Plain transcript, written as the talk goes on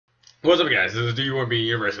What's up, guys? This is Do You Want to Be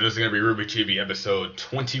Universe, and this is going to be RWBY Chibi episode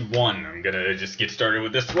 21. I'm going to just get started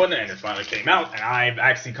with this one, and it finally came out, and I've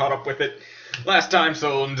actually caught up with it last time,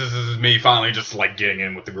 so this is me finally just, like, getting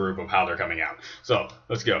in with the group of how they're coming out. So,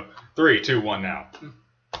 let's go. 3, 2, 1 now.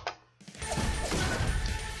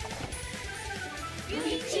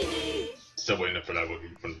 Still waiting for that movie.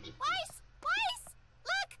 Weiss!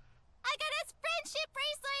 Look! I got us friendship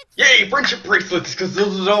bracelets! Yay, friendship bracelets, because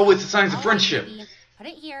those are always the signs of friendship. Put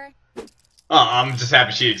it here. I'm just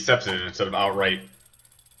happy she accepted it instead of outright.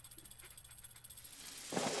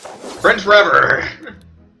 Friends forever!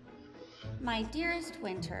 My dearest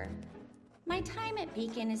Winter, my time at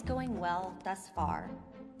Beacon is going well thus far.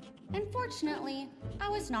 Unfortunately, I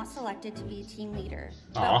was not selected to be team leader.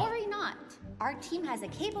 But worry not, our team has a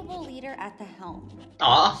capable leader at the helm.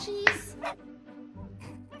 She's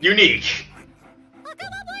unique. Oh, come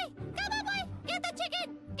on, boy! Come on, boy! Get the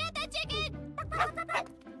chicken! Get the chicken!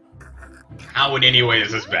 How in any way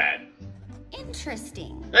is this bad?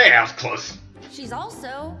 interesting. Hey, I was close. She's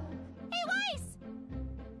also... Hey, Weiss!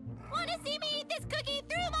 Wanna see me eat this cookie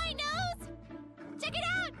through my nose? Check it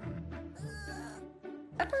out!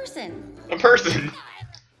 a person. A person.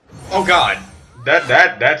 Oh god. That's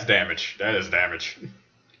damage. That is damage.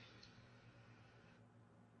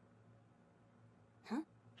 Huh?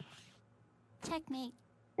 Checkmate.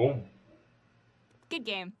 Oh. Good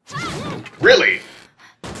game. Really?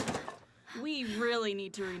 We really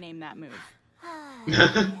need to rename that move. Weiss!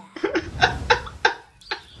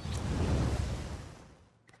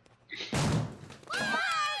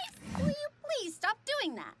 Will you please stop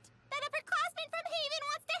doing that? That upperclassman from Haven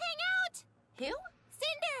wants to hang out! Who?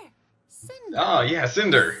 Cinder! Cinder. Oh yeah,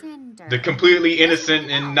 Cinder. Cinder. The completely innocent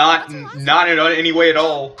and not in any way at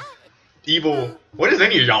all evil. What is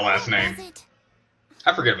any of y'all last name? Was it?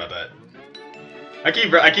 I forget about that. I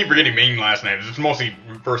keep forgetting main last names. It's mostly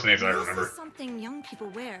first names I This remember. is something young people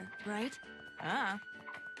wear, right? Ah.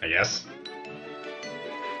 I guess.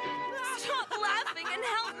 Stop laughing and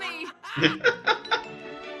help me!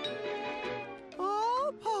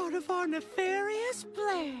 All part of our nefarious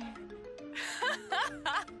plan.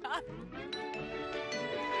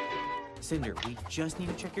 Cinder, we just need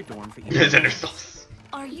to check your dorm for Cinder sauce.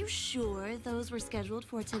 Are you sure those were scheduled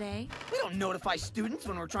for today? We don't notify students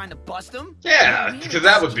when we're trying to bust them. Yeah, because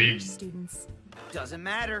that would be. Students. Doesn't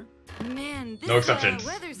matter. Man, this No exceptions.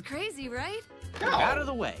 weather's crazy, right? Out of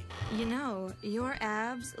the way. You know, your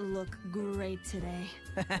abs look great today.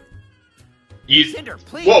 Cinder,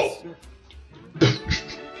 please. Whoa.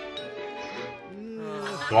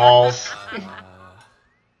 Balls.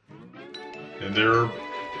 And they're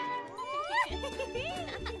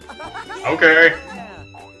okay.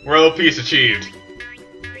 World peace achieved.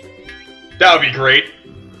 That would be great.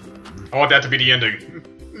 I want that to be the ending.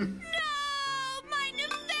 No! My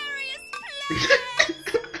nefarious plan!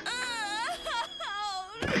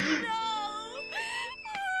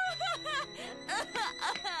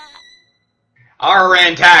 Our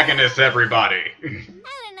antagonist, everybody. I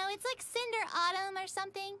don't know, it's like Cinder Autumn or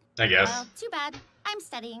something. I guess. Well, too bad. I'm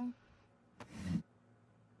studying.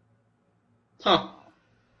 Huh.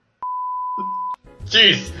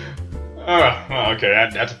 Jeez. Well, okay,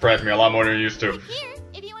 that surprised me a lot more than it used to. Click here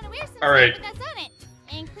if you want to wear something Alright. that's on it.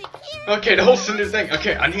 And click here. Okay, the whole Cinder thing.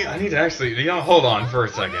 Okay, I need to actually, hold on for a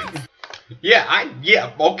second.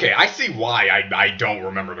 Okay, I see why I don't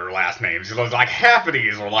remember their last names. Because, like, half of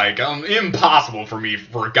these are, like, impossible for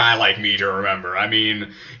a guy like me to remember. I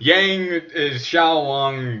mean, Yang is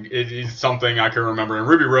Xiaowang is something I can remember, and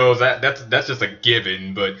Ruby Rose, that's just a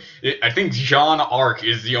given, but I think Jean Arc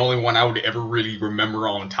is the only one I would ever really remember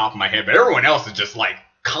on the top of my head, but everyone else is just, like,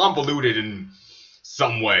 convoluted in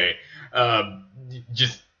some way.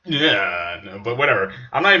 Yeah, no, but whatever.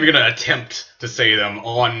 I'm not even gonna attempt to say them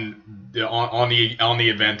on the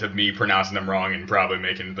event of me pronouncing them wrong and probably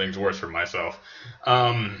making things worse for myself.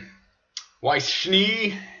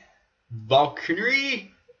 Weisschnee,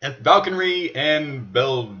 Valkyrie, and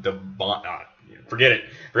Beldebont. Forget it.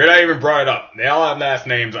 Forget I even brought it up. They all have last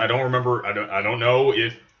names. I don't remember. I don't know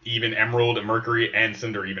if even Emerald, Mercury, and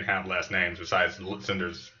Cinder even have last names, besides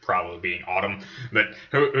Cinder's probably being Autumn. But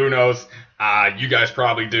who knows? You guys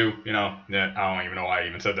probably do. I don't even know why I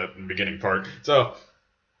even said that in the beginning part. So,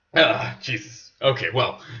 Jesus. Okay,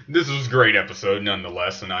 well, this was a great episode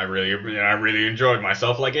nonetheless, and I really enjoyed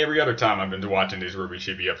myself like every other time I've been watching these RWBY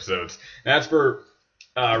Chibi episodes. And that's for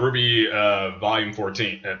RWBY Volume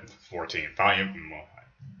 14.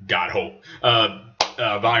 God hope.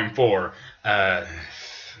 Volume 4.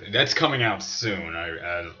 That's coming out soon,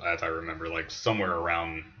 as I remember, like somewhere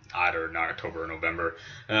around either in October or November.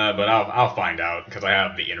 But I'll find out because I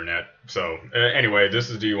have the internet. So anyway, this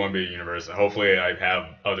is Do You Want to Be a Universe. Hopefully I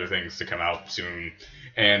have other things to come out soon.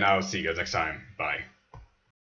 And I'll see you guys next time. Bye.